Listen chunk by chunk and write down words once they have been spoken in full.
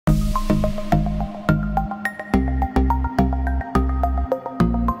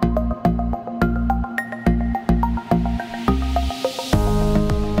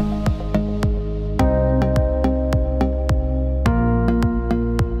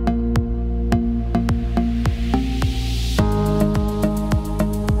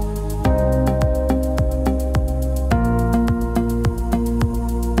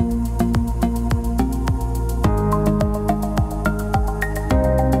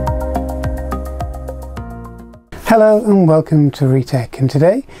Hello and welcome to Retech, and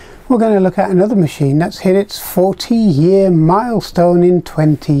today we're going to look at another machine that's hit its 40-year milestone in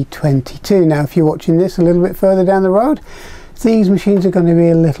 2022. Now if you're watching this a little bit further down the road, these machines are going to be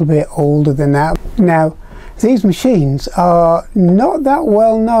a little bit older than that. Now these machines are not that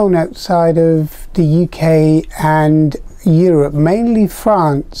well known outside of the UK and Europe, mainly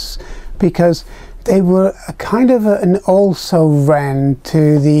France, because they were a kind of an also-ran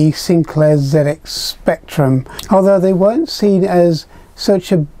to the Sinclair ZX Spectrum, although they weren't seen as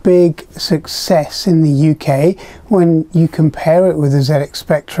such a big success in the UK when you compare it with the ZX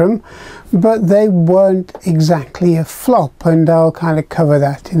Spectrum, but they weren't exactly a flop, and I'll kind of cover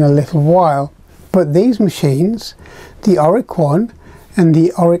that in a little while. But these machines, the Oric 1 and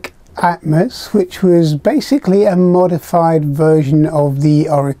the Oric Atmos, which was basically a modified version of the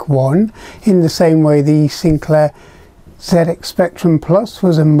Oric 1, in the same way the Sinclair ZX Spectrum Plus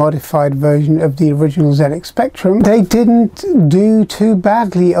was a modified version of the original ZX Spectrum. They didn't do too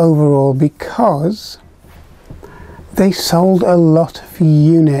badly overall because they sold a lot of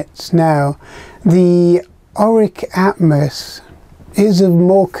units. Now the Oric Atmos is a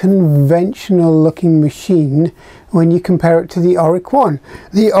more conventional looking machine when you compare it to the Oric 1.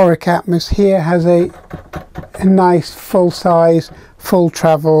 The Oric Atmos here has a nice full-size,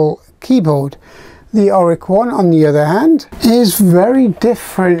 full-travel keyboard. The Oric 1, on the other hand, is very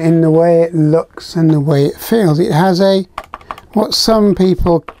different in the way it looks and the way it feels. It has a, what some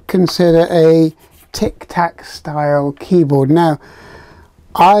people consider a tic-tac style keyboard. Now,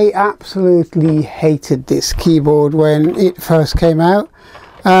 I absolutely hated this keyboard when it first came out.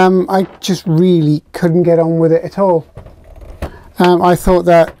 I just really couldn't get on with it at all. I thought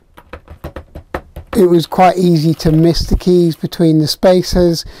that it was quite easy to miss the keys between the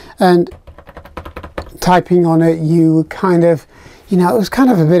spaces, and typing on it, you were kind of, it was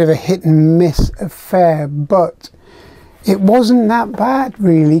kind of a bit of a hit and miss affair, but it wasn't that bad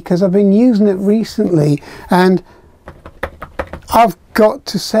really, because I've been using it recently and I've got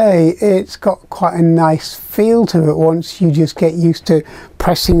to say it's got quite a nice feel to it once you just get used to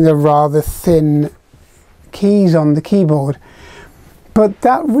pressing the rather thin keys on the keyboard. But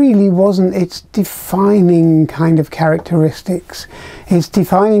that really wasn't its defining kind of characteristics. Its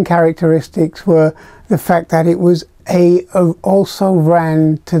defining characteristics were the fact that it was also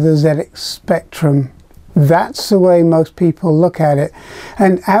ran to the ZX Spectrum. That's the way most people look at it.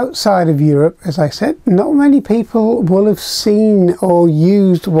 And outside of Europe, as I said, not many people will have seen or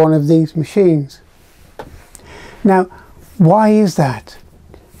used one of these machines. Now, why is that?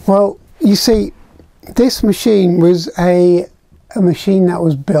 Well, you see, this machine was a machine that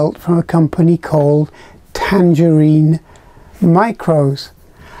was built from a company called Tangerine Micros.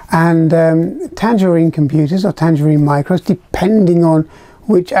 And Tangerine computers, or Tangerine Micros, depending on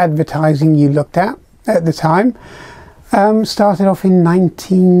which advertising you looked at the time, started off in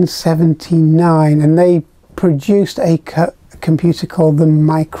 1979, and they produced a computer called the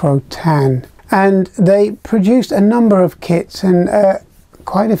Micro Tan, and they produced a number of kits and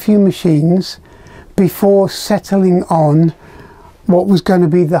quite a few machines before settling on what was going to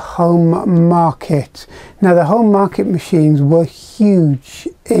be the home market. Now the home market machines were huge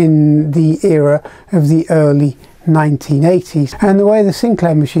in the era of the early 1980s, and the way the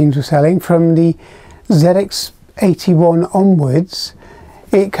Sinclair machines were selling from the ZX81 onwards,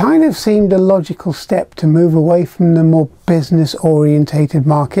 it kind of seemed a logical step to move away from the more business orientated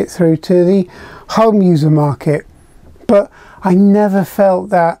market through to the home user market. But I never felt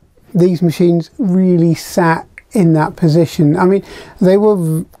that these machines really sat in that position. I mean, they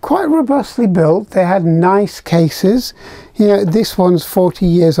were quite robustly built. They had nice cases. This one's 40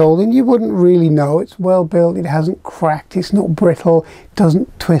 years old and you wouldn't really know. It's well built, it hasn't cracked, it's not brittle, it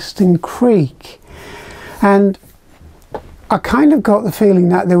doesn't twist and creak. And I kind of got the feeling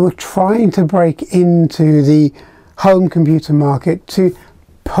that they were trying to break into the home computer market to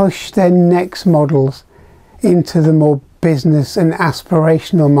push their next models into the more business and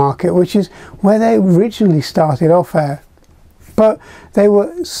aspirational market, which is where they originally started off at. But they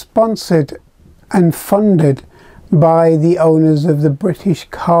were sponsored and funded by the owners of the British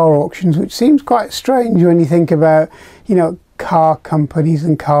car auctions, which seems quite strange when you think about, car companies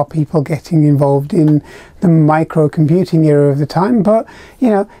and car people getting involved in the microcomputing era of the time. But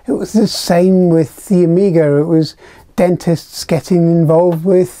it was the same with the Amiga. It was dentists getting involved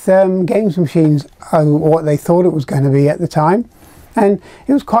with games machines, what they thought it was going to be at the time, and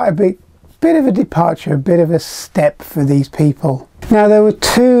it was quite a bit of a departure, a bit of a step for these people. Now there were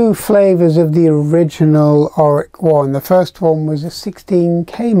two flavors of the original Oric 1. The first one was a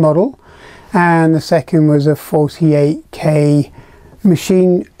 16K model, and the second was a 48K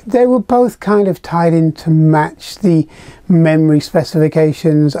machine, they were both kind of tied in to match the memory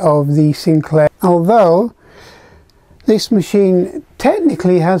specifications of the Sinclair, although this machine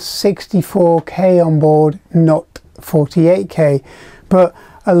technically has 64K on board, not 48K, but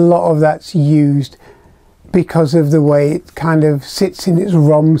a lot of that's used because of the way it kind of sits in its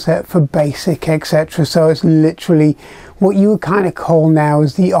ROM set for basic, etc. So it's literally what you would kind of call now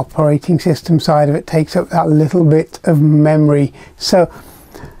as the operating system side of it, takes up that little bit of memory. So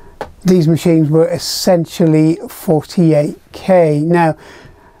these machines were essentially 48K. Now,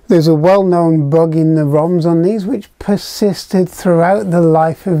 there's a well-known bug in the ROMs on these which persisted throughout the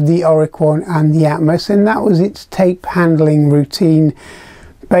life of the Oric one and the Atmos, and that was its tape handling routine.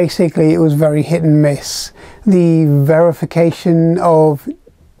 Basically, it was very hit and miss. The verification of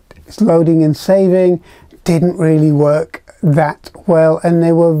its loading and saving didn't really work that well, and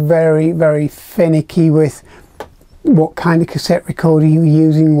they were very, very finicky with what kind of cassette recorder you were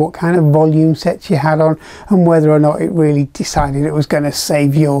using, what kind of volume sets you had on, and whether or not it really decided it was going to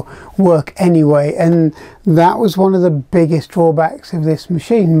save your work anyway. And that was one of the biggest drawbacks of this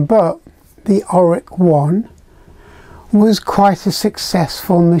machine. But the Oric one was quite a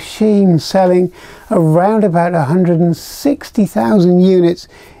successful machine, selling around about 160,000 units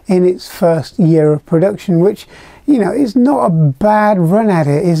in its first year of production, which, you know, is not a bad run at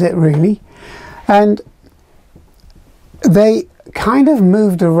it, is it really? And they kind of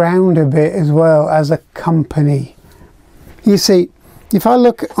moved around a bit as well as a company. You see, if I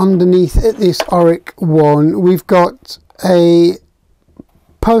look underneath at this Oric one, we've got a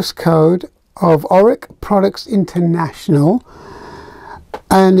postcode of Oric Products International,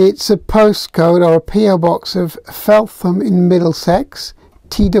 and it's a postcode or a PO box of Feltham in Middlesex,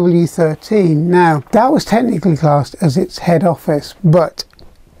 TW13. Now, that was technically classed as its head office, but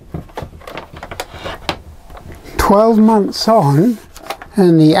 12 months on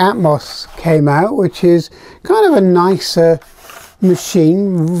and the Atmos came out, which is kind of a nicer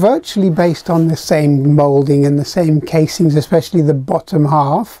machine, virtually based on the same moulding and the same casings, especially the bottom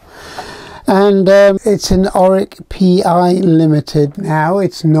half. And it's an Oric PI Limited now.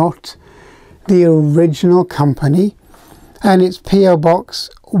 It's not the original company, and it's PO Box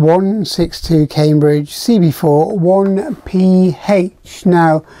 162 Cambridge CB4 1PH.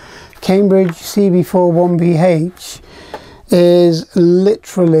 Now, Cambridge CB4 1PH is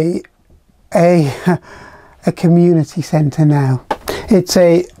literally a community centre now. It's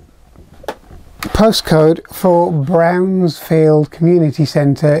a postcode for Brownsfield Community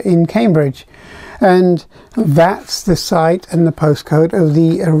Centre in Cambridge, and that's the site and the postcode of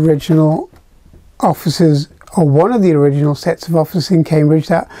the original offices, or one of the original sets of offices in Cambridge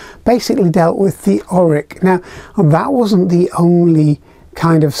that basically dealt with the Oric. Now, that wasn't the only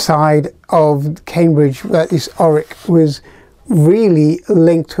kind of side of Cambridge that this Oric was really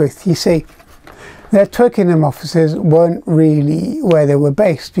linked with. You see, their Twickenham offices weren't really where they were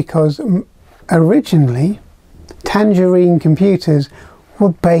based, because originally Tangerine Computers were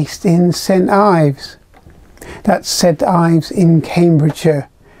based in St Ives. That's St Ives in Cambridgeshire,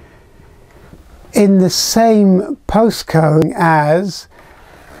 in the same postcode as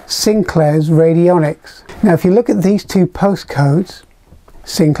Sinclair's Radionics. Now, if you look at these two postcodes,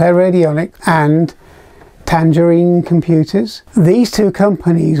 Sinclair Radionics and Tangerine Computers, these two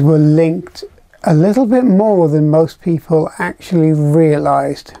companies were linked a little bit more than most people actually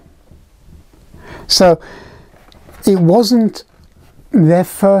realized. So it wasn't their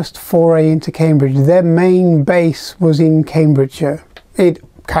first foray into Cambridge. Their main base was in Cambridgeshire. It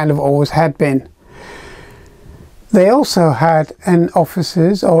kind of always had been. They also had an office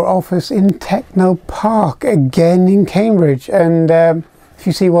in Techno Park, again in Cambridge. And if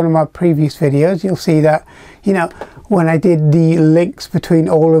you see one of my previous videos, you'll see that, you know, when I did the links between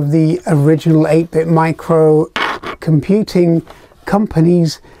all of the original 8-bit micro computing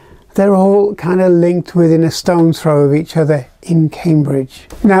companies, they're all kind of linked within a stone's throw of each other in Cambridge.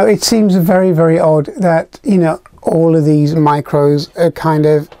 Now, it seems very, very odd that, you know, all of these micros are kind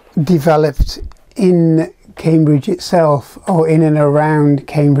of developed in Cambridge itself, or in and around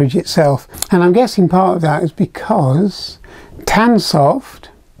Cambridge itself. And I'm guessing part of that is because Tansoft,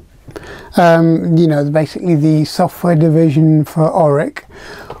 you know, basically the software division for Oric,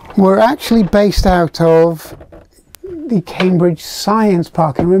 were actually based out of the Cambridge Science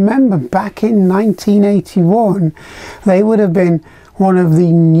Park. And remember, back in 1981, they would have been one of the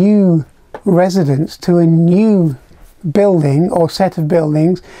new residents to a new building or set of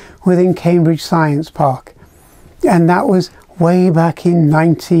buildings within Cambridge Science Park. And that was way back in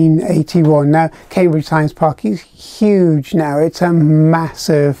 1981. Now, Cambridge Science Park is huge now. It's a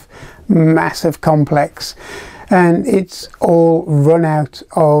massive, massive complex. and it's all run out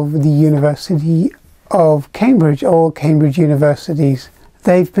of the University of Cambridge, or Cambridge universities.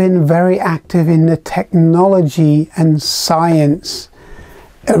 They've been very active in the technology and science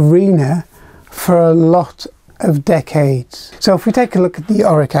arena for a lot of decades. So if we take a look at the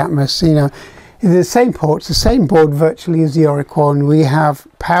Oric Atmos, you know, the same ports, the same board virtually as the Oric one. We have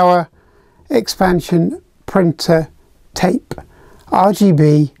power, expansion, printer, tape,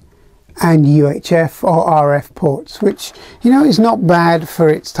 RGB and UHF or RF ports, which, you know, is not bad for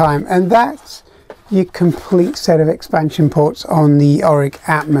its time. And that's your complete set of expansion ports on the Oric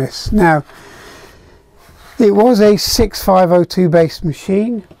Atmos. Now, it was a 6502 based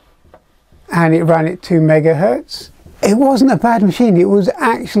machine and it ran at 2 megahertz. It wasn't a bad machine. It was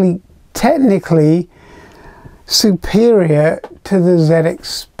actually technically superior to the ZX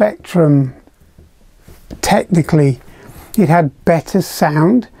Spectrum. Technically, it had better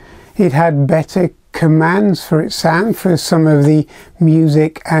sound, it had better commands for its sound for some of the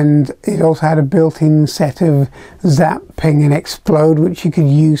music, and it also had a built-in set of zap, ping and explode, which you could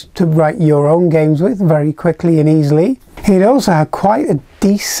use to write your own games with very quickly and easily. It also had quite a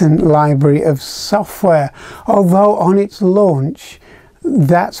decent library of software, although on its launch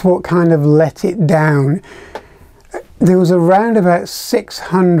that's what kind of let it down. There was around about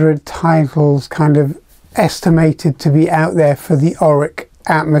 600 titles kind of estimated to be out there for the Oric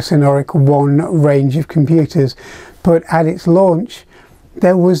Atmos and Oric One range of computers, but at its launch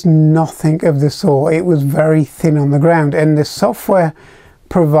there was nothing of the sort. It was very thin on the ground, and the software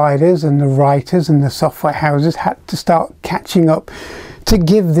providers and the writers and the software houses had to start catching up to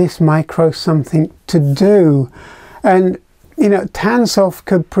give this micro something to do. And you know, Tansoft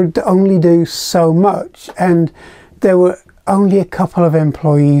could only do so much, and there were only a couple of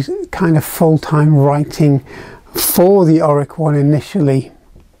employees kind of full-time writing for the Oric One initially.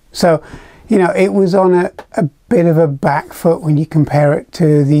 So, you know, it was on a bit of a back foot when you compare it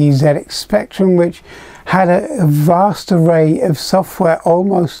to the ZX Spectrum, which had a vast array of software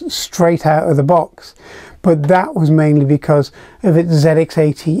almost straight out of the box. But that was mainly because of its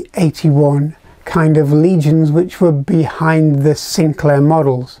ZX80, 81 kind of legions, which were behind the Sinclair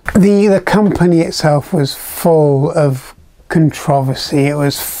models. The company itself was full of controversy. It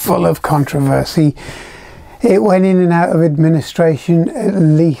was full of controversy. It went in and out of administration at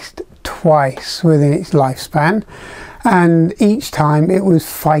least twice within its lifespan, and each time it was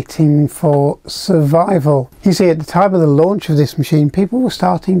fighting for survival. You see, at the time of the launch of this machine, people were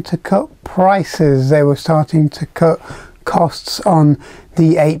starting to cut prices. They were starting to cut costs on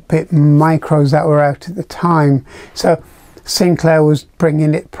the 8-bit micros that were out at the time. So Sinclair was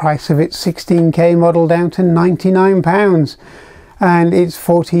bringing the price of its 16K model down to £99 and its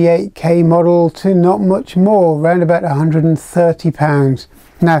 48K model to not much more, around about £130.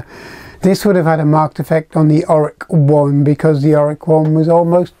 Now, this would have had a marked effect on the Oric One, because the Oric One was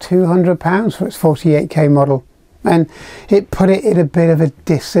almost £200 for its 48K model, and it put it at a bit of a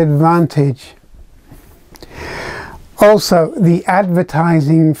disadvantage. Also, the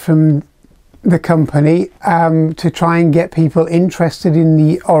advertising from the company to try and get people interested in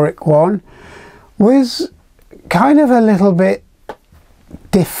the Oric One was kind of a little bit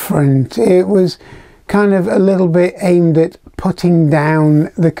different. It was kind of a little bit aimed at putting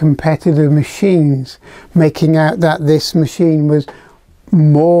down the competitor machines, making out that this machine was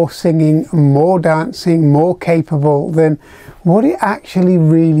more singing, more dancing, more capable than what it actually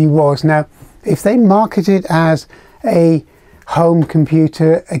really was. Now, if they market it as a home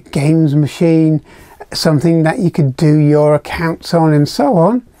computer, a games machine, something that you could do your accounts on and so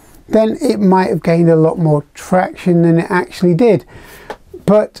on, then it might have gained a lot more traction than it actually did.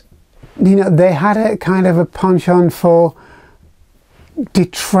 But, you know, they had a kind of a penchant for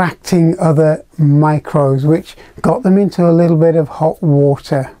detracting other micros, which got them into a little bit of hot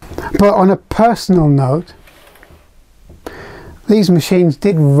water. But on a personal note, these machines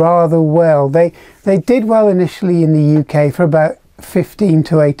did rather well. They did well initially in the UK for about 15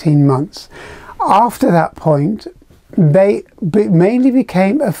 to 18 months. After that point, they mainly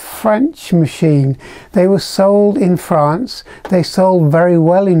became a French machine. They were sold in France. They sold very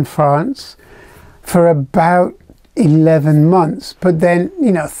well in France for about 11 months. But then,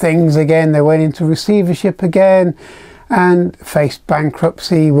 you know, things again, they went into receivership again and faced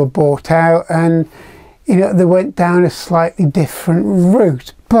bankruptcy, were bought out, and you know, they went down a slightly different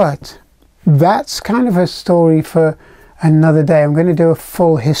route. But that's kind of a story for another day. I'm going to do a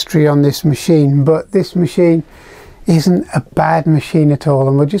full history on this machine, but this machine isn't a bad machine at all,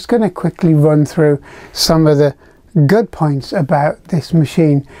 and we're just going to quickly run through some of the good points about this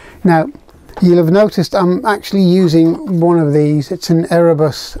machine. Now, you'll have noticed I'm actually using one of these. It's an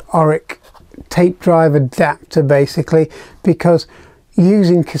Erebus Oric tape drive adapter basically, because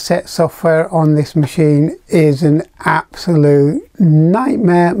using cassette software on this machine is an absolute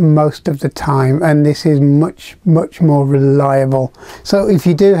nightmare most of the time, and this is much more reliable. So if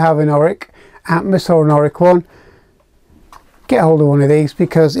you do have an Oric Atmos or an Oric One, get hold of one of these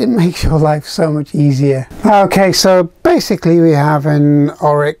because it makes your life so much easier. Okay, so basically we have an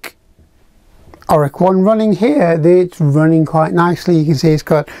Oric One running here. It's running quite nicely. You can see it's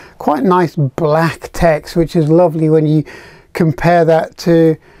got quite nice black text, which is lovely when you compare that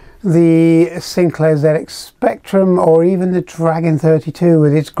to the Sinclair ZX Spectrum or even the Dragon 32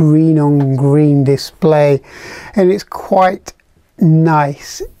 with its green on green display, and it's quite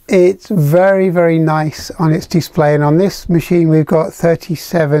nice. It's very nice on its display, and on this machine we've got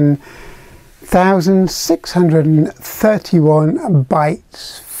 37,631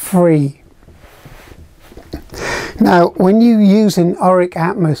 bytes free. Now when you use an Oric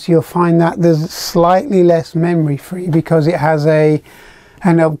Atmos, you'll find that there's slightly less memory free because it has an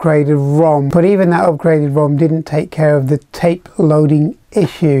upgraded ROM, but even that upgraded ROM didn't take care of the tape loading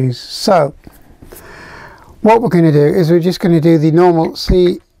issues. So what we're going to do is we're just going to do the normal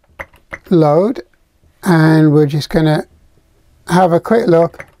C load, and we're just going to have a quick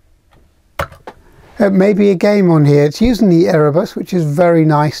look at maybe a game on here. It's using the error bus, which is very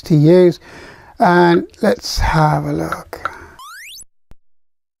nice to use, and let's have a look.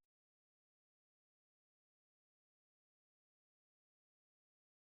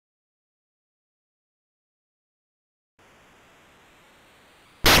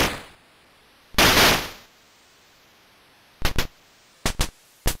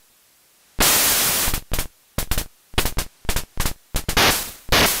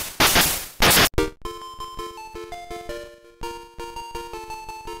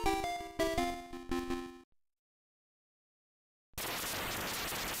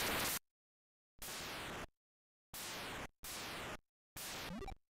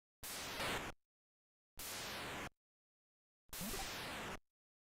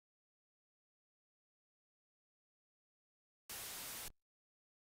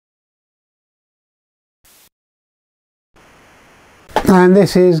 And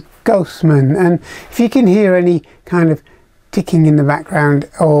this is Ghostman, and if you can hear any kind of ticking in the background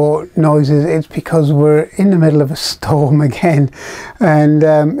or noises, it's because we're in the middle of a storm again, and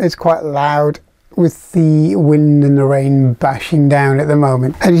it's quite loud with the wind and the rain bashing down at the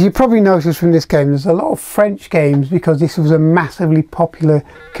moment. And as you probably noticed from this game, there's a lot of French games because this was a massively popular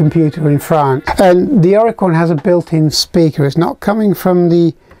computer in France. And the Oric One has a built-in speaker. It's not coming from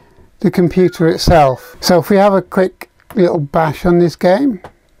the computer itself. So if we have a quick little bash on this game,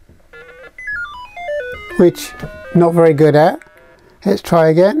 which not very good at, let's try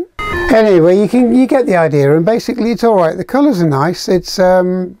again. Anyway, you get the idea, and basically it's all right. The colors are nice. It's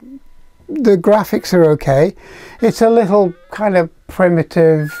the graphics are okay. It's a little kind of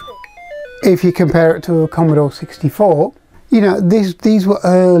primitive if you compare it to a Commodore 64. You know, these were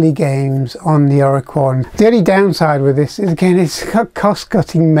early games on the Oric One. The only downside with this is, again, it's a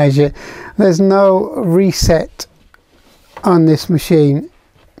cost-cutting measure. There's no reset on this machine,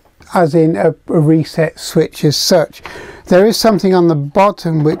 as in a reset switch as such. There is something on the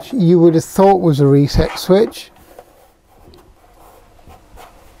bottom which you would have thought was a reset switch,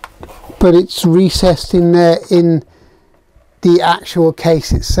 but it's recessed in there in the actual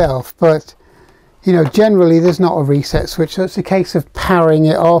case itself. But you know, generally there's not a reset switch, so it's a case of powering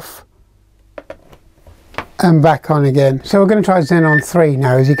it off and back on again. So we're going to try Xenon 3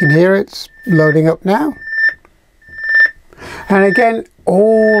 now. As you can hear, it's loading up now. And again,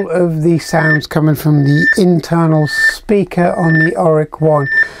 all of the sounds coming from the internal speaker on the Oric One.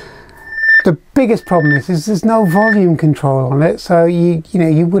 The biggest problem is there's no volume control on it, so you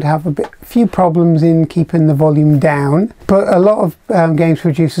would have a few problems in keeping the volume down. But a lot of games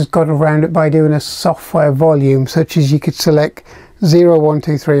producers got around it by doing a software volume, such as you could select 0, 1,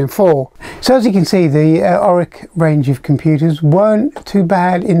 2, 3 and 4. So as you can see, the Oric range of computers weren't too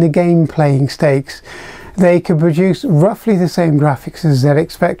bad in the game playing stakes. They could produce roughly the same graphics as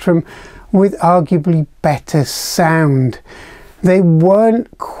ZX Spectrum with arguably better sound. They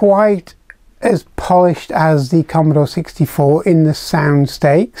weren't quite as polished as the Commodore 64 in the sound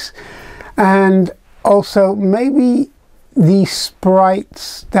stakes, and also maybe the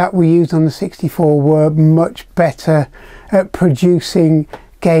sprites that we used on the 64 were much better at producing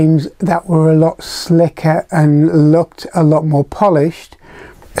games that were a lot slicker and looked a lot more polished.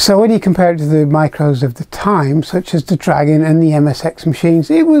 So when you compare it to the micros of the time, such as the Dragon and the MSX machines,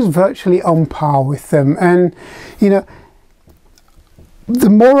 it was virtually on par with them. And you know, the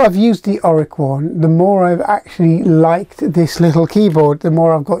more I've used the Oric One, the more I've actually liked this little keyboard, the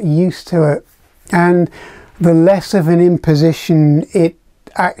more I've got used to it. and the less of an imposition it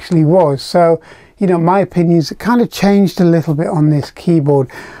actually was. So, you know, my opinions kind of changed a little bit on this keyboard.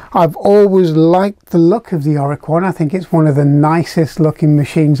 I've always liked the look of the Oric one. I think it's one of the nicest looking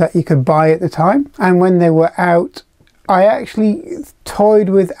machines that you could buy at the time. And when they were out, I actually toyed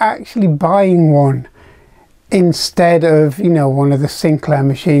with actually buying one instead of, you know, one of the Sinclair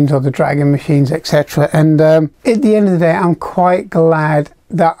machines or the Dragon machines, etc. And at the end of the day, I'm quite glad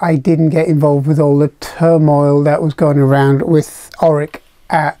that I didn't get involved with all the turmoil that was going around with Oric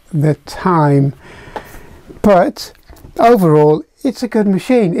at the time. But overall, it's a good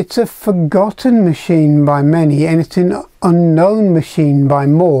machine. It's a forgotten machine by many, and it's an unknown machine by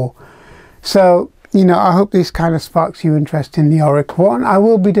more. So, you know, I hope this kind of sparks your interest in the Oric one. I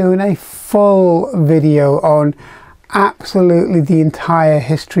will be doing a full video on absolutely the entire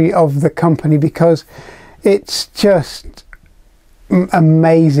history of the company, because it's just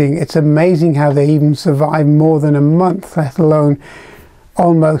amazing. It's amazing how they even survived more than a month, let alone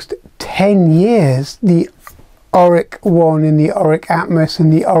almost 10 years. The Oric one and the Oric Atmos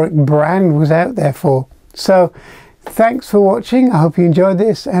and the Oric brand was out there for. So thanks for watching. I hope you enjoyed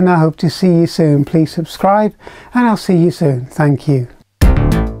this, and I hope to see you soon. Please subscribe, and I'll see you soon. Thank you.